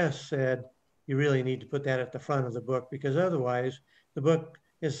Blue Press said, you really need to put that at the front of the book because otherwise the book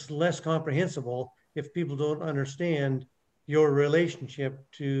is less comprehensible if people don't understand your relationship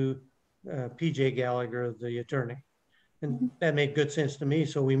to PJ Gallagher, the attorney. And that made good sense to me.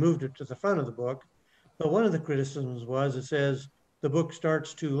 So we moved it to the front of the book. But one of the criticisms was it says the book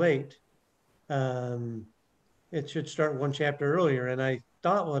starts too late. It should start one chapter earlier. And I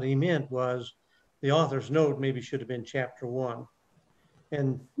thought what he meant was the author's note maybe should have been chapter 1.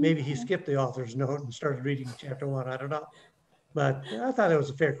 And maybe he skipped the author's note and started reading chapter 1. I don't know. But I thought it was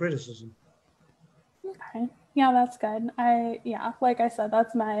a fair criticism. Okay. Yeah, that's good. Yeah, like I said,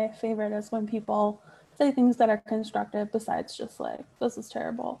 that's my favorite is when people say things that are constructive besides just like, this is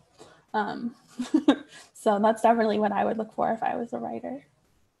terrible. So that's definitely what I would look for if I was a writer.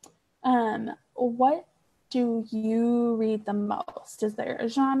 What do you read the most? Is there a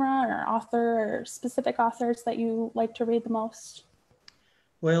genre or author or specific authors that you like to read the most?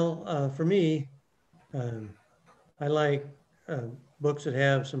 Well, for me, I like books that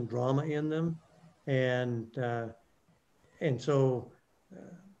have some drama in them, and so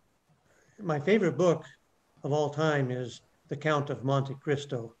my favorite book of all time is The Count of Monte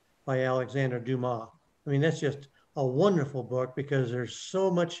Cristo by Alexander Dumas. I mean, that's just a wonderful book because there's so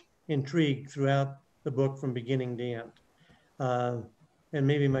much intrigue throughout the book from beginning to end. And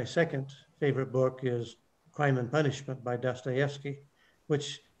maybe my second favorite book is Crime and Punishment by Dostoevsky,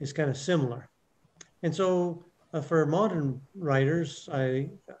 which is kind of similar. And so for modern writers, of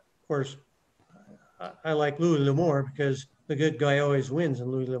course, I like Louis L'Amour because the good guy always wins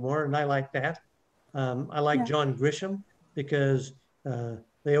in Louis L'Amour, and I like that. I like John Grisham because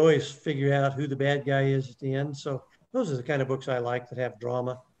they always figure out who the bad guy is at the end. So those are the kind of books I like that have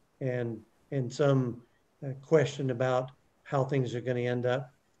drama and some question about how things are going to end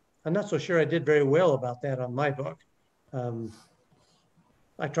up. I'm not so sure I did very well about that on my book.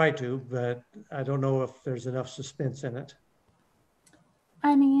 I tried to, but I don't know if there's enough suspense in it.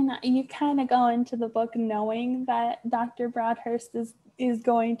 I mean, you kind of go into the book knowing that Dr. Broadhurst is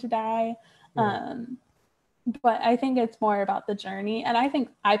going to die. Yeah. But I think it's more about the journey. And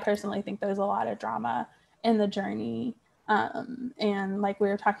I personally think there's a lot of drama in the journey. And like we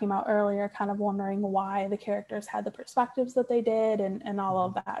were talking about earlier, kind of wondering why the characters had the perspectives that they did and all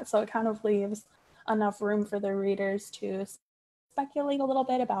of that. So it kind of leaves enough room for the readers to speculate a little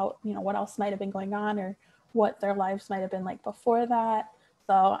bit about, what else might have been going on or what their lives might have been like before that.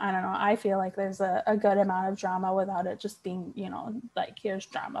 So I don't know. I feel like there's a good amount of drama without it just being, like here's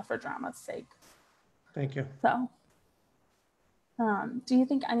drama for drama's sake. Thank you. So do you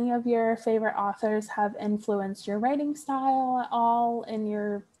think any of your favorite authors have influenced your writing style at all in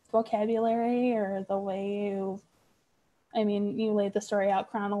your vocabulary or the way you laid the story out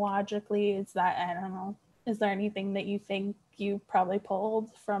chronologically? Is that, I don't know, is there anything that you think you probably pulled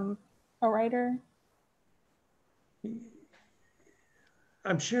from a writer?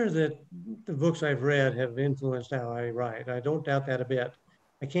 I'm sure that the books I've read have influenced how I write. I don't doubt that a bit.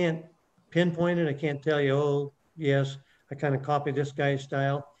 I can't pinpoint it. I can't tell you, oh, yes, I kind of copy this guy's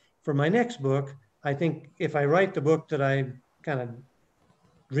style. For my next book, I think if I write the book that I'm kind of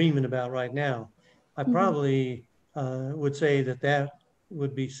dreaming about right now, I probably would say that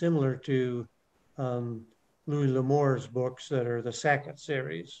would be similar to Louis L'Amour's books that are the Sackett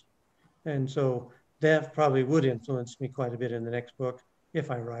series. And so that probably would influence me quite a bit in the next book if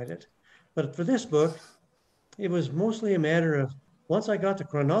I write it. But for this book, it was mostly a matter of once I got the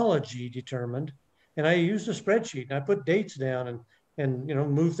chronology determined, and I used a spreadsheet and I put dates down and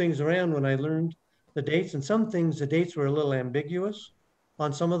moved things around when I learned the dates. And some things, the dates were a little ambiguous.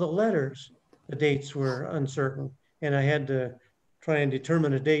 On some of the letters, the dates were uncertain. And I had to try and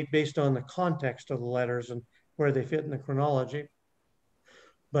determine a date based on the context of the letters and where they fit in the chronology.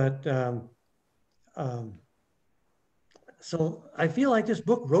 But so I feel like this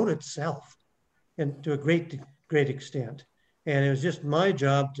book wrote itself and to a great extent. And it was just my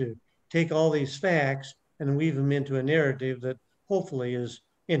job to take all these facts and weave them into a narrative that hopefully is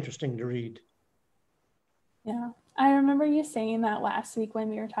interesting to read. Yeah. I remember you saying that last week when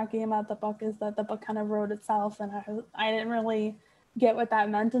we were talking about the book, is that the book kind of wrote itself. And I didn't really get what that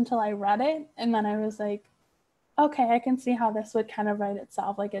meant until I read it. And then I was like, okay, I can see how this would kind of write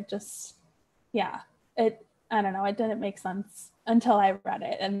itself. Like it just, I don't know, it didn't make sense until I read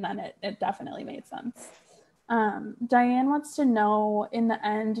it. And then it definitely made sense. Diane wants to know, in the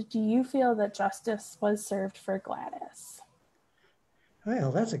end, do you feel that justice was served for Gladys?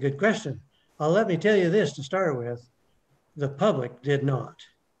 Well, that's a good question. Let me tell you this to start with. The public did not.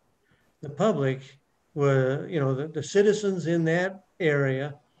 The public were, the citizens in that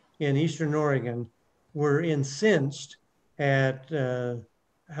area in Eastern Oregon were incensed at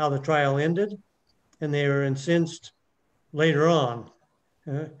how the trial ended, and they were incensed later on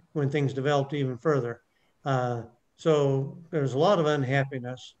when things developed even further. So there's a lot of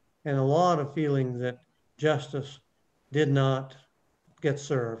unhappiness and a lot of feeling that justice did not get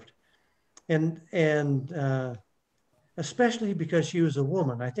served. And especially because she was a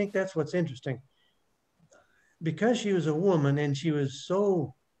woman. I think that's what's interesting. Because she was a woman and she was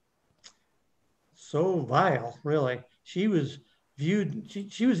so vile, really. She was viewed.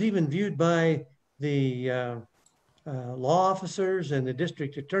 She was even viewed by the law officers and the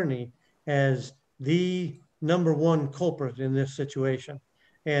district attorney as the number one culprit in this situation,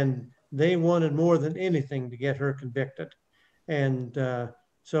 and they wanted more than anything to get her convicted. And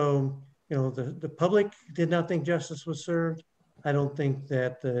so, the public did not think justice was served. I don't think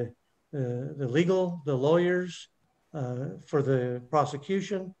that the lawyers for the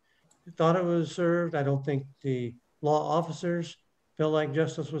prosecution thought it was served. I don't think the law officers felt like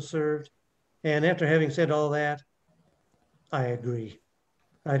justice was served. And after having said all that, I agree.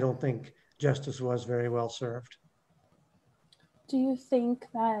 I don't think justice was very well served. Do you think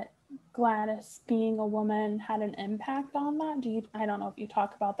that Gladys being a woman had an impact on that? I don't know if you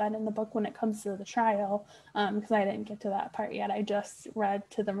talk about that in the book when it comes to the trial, because I didn't get to that part yet. I just read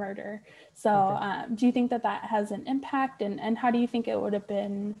to the murder. So okay. Do you think that has an impact, and how do you think it would have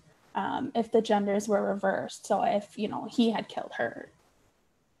been if the genders were reversed? So if, he had killed her.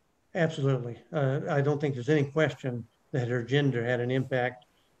 Absolutely. I don't think there's any question that her gender had an impact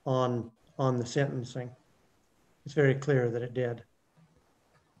on the sentencing. It's very clear that it did.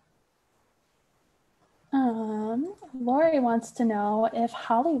 Lori wants to know if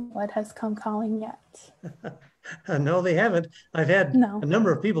Hollywood has come calling yet. No, they haven't. I've had a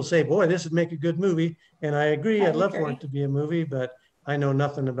number of people say, boy, this would make a good movie. And I agree. I'd love for it to be a movie, but I know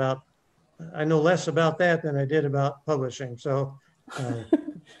less about that than I did about publishing. So,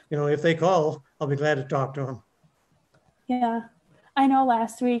 if they call, I'll be glad to talk to them. Yeah. I know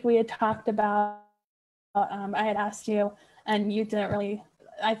last week we had talked about, I had asked you, and you didn't really,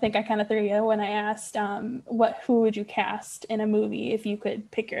 I think I kind of threw you when I asked who would you cast in a movie if you could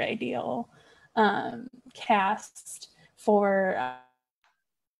pick your ideal cast for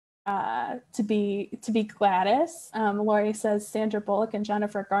to be Gladys. Lori says Sandra Bullock and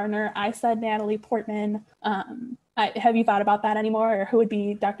Jennifer Garner. I said Natalie Portman. Have you thought about that anymore, or who would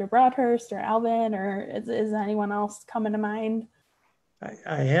be Dr. Broadhurst or Alvin, or is anyone else coming to mind?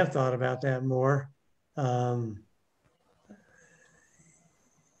 I have thought about that more.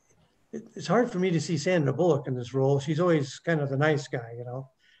 It's hard for me to see Sandra Bullock in this role. She's always kind of the nice guy,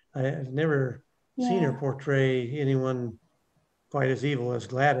 I've never seen her portray anyone quite as evil as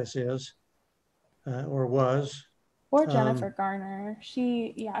Gladys is, or was. Or Jennifer Garner.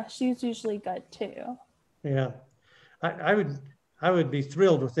 She's usually good too. Yeah, I would be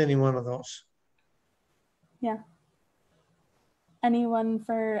thrilled with any one of those. Yeah. Anyone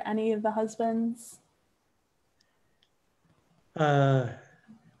for any of the husbands?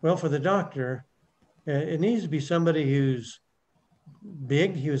 Well, for the doctor, it needs to be somebody who's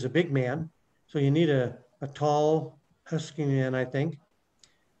big. He was a big man, so you need a tall, husky man, I think,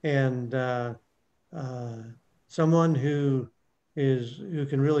 and someone who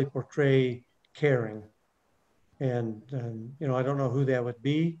can really portray caring. And I don't know who that would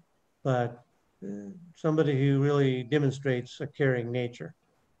be, but somebody who really demonstrates a caring nature.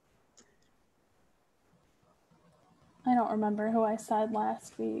 I don't remember who I said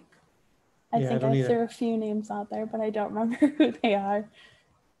last week. I think I threw a few names out there, but I don't remember who they are.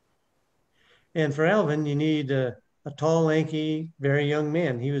 And for Alvin, you need a tall, lanky, very young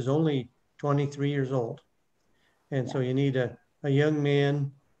man. He was only 23 years old. And so you need a young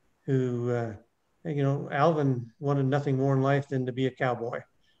man who, Alvin wanted nothing more in life than to be a cowboy.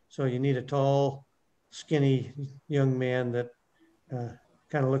 So you need a tall, skinny young man that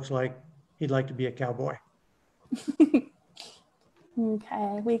kind of looks like he'd like to be a cowboy.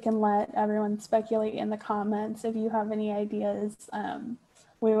 Okay, we can let everyone speculate in the comments. If you have any ideas,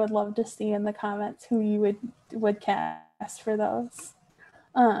 we would love to see in the comments who you would cast for those.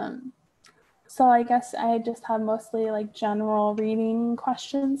 So I guess I just have mostly like general reading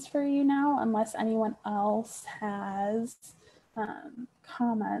questions for you now, unless anyone else has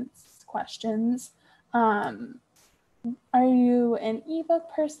comments, questions. Are you an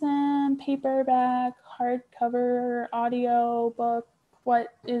ebook person, paperback, hardcover, audio book? What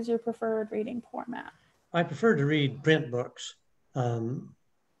is your preferred reading format? I prefer to read print books. Ebooks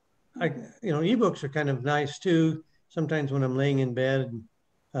are kind of nice too. Sometimes when I'm laying in bed,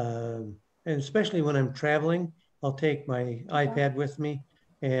 and especially when I'm traveling, I'll take my iPad with me.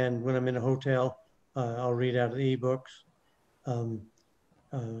 And when I'm in a hotel, I'll read out of the ebooks.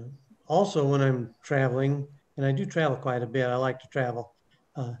 Also, when I'm traveling, and I do travel quite a bit, I like to travel.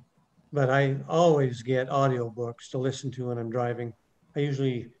 But I always get audiobooks to listen to when I'm driving. I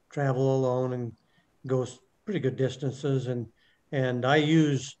usually travel alone and go pretty good distances, and I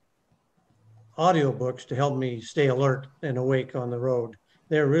use audiobooks to help me stay alert and awake on the road.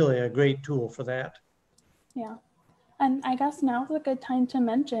 They're really a great tool for that. Yeah. And I guess now's a good time to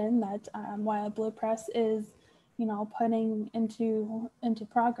mention that Wild Blue Press is, putting into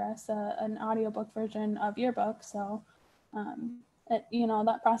progress an audiobook version of your book. So,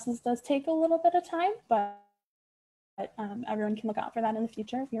 that process does take a little bit of time, but everyone can look out for that in the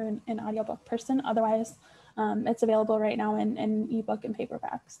future if you're an audiobook person. Otherwise, it's available right now in ebook and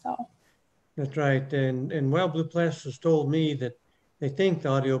paperback. So that's right. And Wild Blue Press has told me that they think the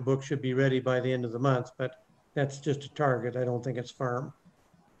audiobook should be ready by the end of the month, but that's just a target. I don't think it's firm.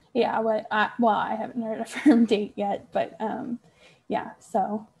 yeah, I haven't heard a firm date yet, but yeah,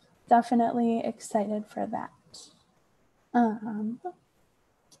 so definitely excited for that.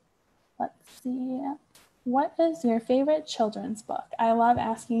 Let's see. What is your favorite children's book? I love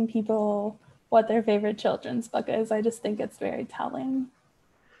asking people what their favorite children's book is. I just think it's very telling.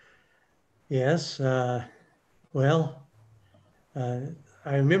 Yes. Well, I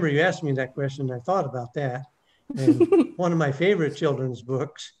remember you asked me that question. And I thought about that. And one of my favorite children's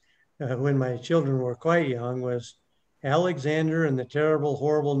books when my children were quite young was Alexander and the Terrible,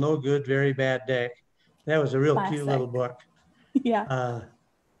 Horrible, No Good, Very Bad Day. That was a real cute little Classic. book. Yeah.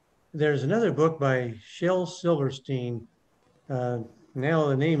 There's another book by Shel Silverstein. Now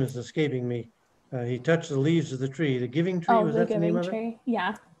the name is escaping me. He touched the leaves of the tree. The Giving Tree, Oh, was The that the name Giving of it? Tree.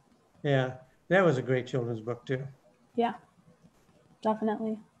 Yeah. Yeah, that was a great children's book too. Yeah,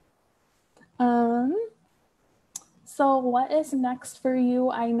 definitely. Um, so what is next for you?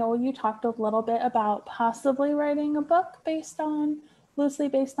 I know you talked a little bit about possibly writing a book loosely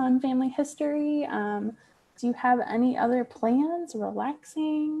based on family history. Do you have any other plans,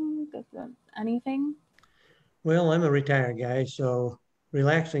 relaxing, anything? Well, I'm a retired guy, so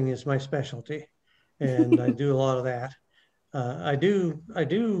relaxing is my specialty, and I do a lot of that. I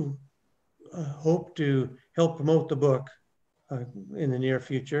do hope to help promote the book in the near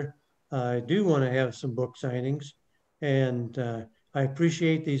future. I do want to have some book signings, and I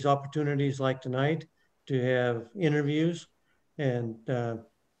appreciate these opportunities like tonight to have interviews, and uh,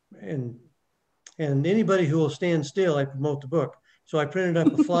 and and anybody who will stand still, I promote the book. So I printed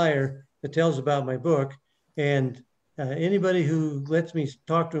up a flyer that tells about my book, and anybody who lets me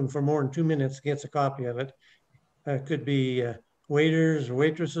talk to them for more than 2 minutes gets a copy of it. Could be waiters or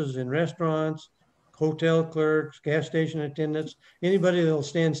waitresses in restaurants, hotel clerks, gas station attendants, anybody that'll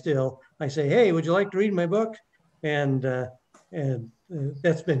stand still. I say, hey, would you like to read my book? And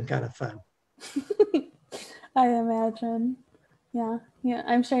that's been kind of fun. I imagine. Yeah. Yeah.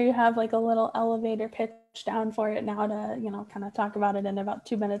 I'm sure you have like a little elevator pitch down for it now to, kind of talk about it in about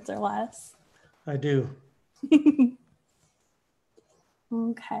 2 minutes or less. I do.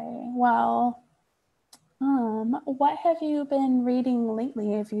 Okay. Well, what have you been reading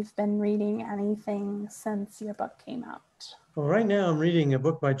lately if you've been reading anything since your book came out? Well, right now I'm reading a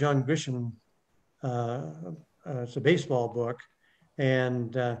book by John Grisham. It's a baseball book,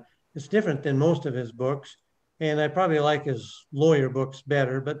 and it's different than most of his books. And I probably like his lawyer books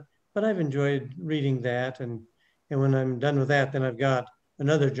better, but I've enjoyed reading that. And when I'm done with that, then I've got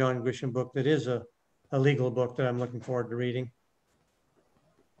another John Grisham book that is a legal book that I'm looking forward to reading.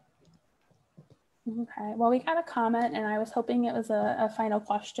 Okay. Well, we got a comment, and I was hoping it was a final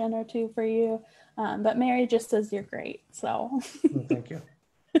question or two for you. But Mary just says you're great. So Well, thank you.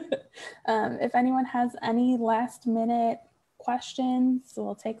 if anyone has any last minute questions,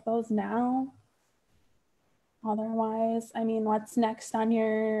 we'll take those now. Otherwise, I mean, what's next on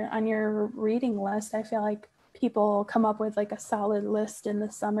your reading list? I feel like people come up with like a solid list in the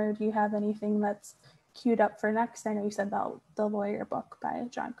summer. Do you have anything that's queued up for next? I know you said the lawyer book by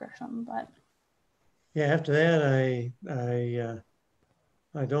John Grisham, but Yeah, after that,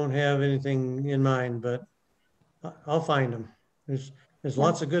 I don't have anything in mind, but I'll find them. There's yeah.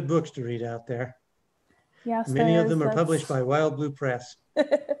 lots of good books to read out there. Yes, Many there of is. them are published by Wild Blue Press.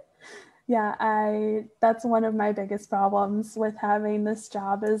 Yeah, that's one of my biggest problems with having this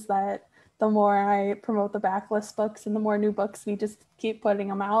job is that the more I promote the backlist books and the more new books we just keep putting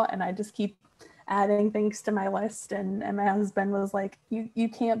them out, and I just keep adding things to my list. And my husband was like, you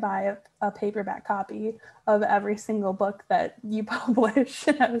can't buy a paperback copy of every single book that you publish.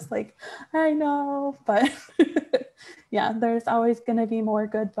 And I was like, I know, but yeah, there's always going to be more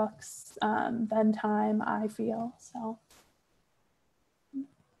good books than time, I feel. So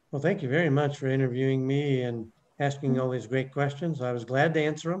Well, thank you very much for interviewing me and asking all these great questions. I was glad to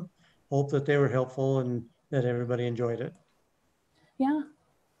answer them. Hope that they were helpful and that everybody enjoyed it. yeah,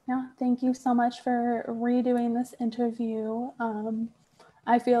 Yeah, thank you so much for redoing this interview.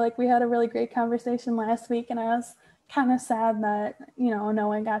 I feel like we had a really great conversation last week, and I was kind of sad that, no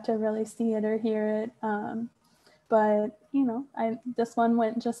one got to really see it or hear it. But, this one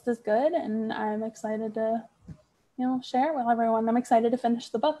went just as good, and I'm excited to, share it with everyone. I'm excited to finish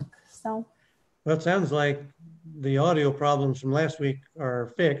the book. So, Well, it sounds like the audio problems from last week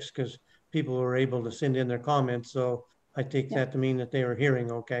are fixed because people were able to send in their comments. So I take Yeah. that to mean that they were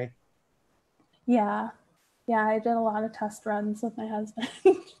hearing okay. yeah. Yeah, I did a lot of test runs with my husband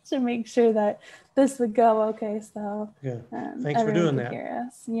to make sure that this would go okay. So Yeah. Thanks for everyone doing could that. hear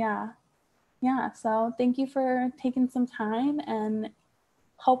us. Yeah. Yeah. So thank you for taking some time, and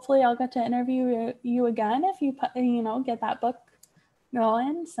hopefully I'll get to interview you again if you get that book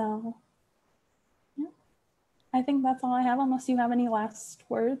going. So yeah, I think that's all I have, unless you have any last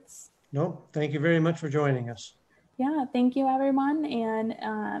words. Nope. Thank you very much for joining us. Yeah, thank you everyone.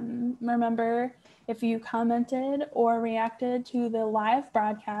 And remember, if you commented or reacted to the live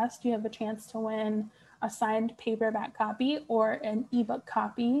broadcast, you have a chance to win a signed paperback copy or an ebook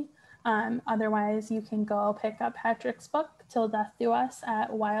copy. Otherwise, you can go pick up Patrick's book, Till Death Do Us, at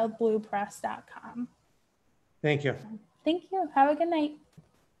wildbluepress.com. Thank you. Thank you. Have a good night.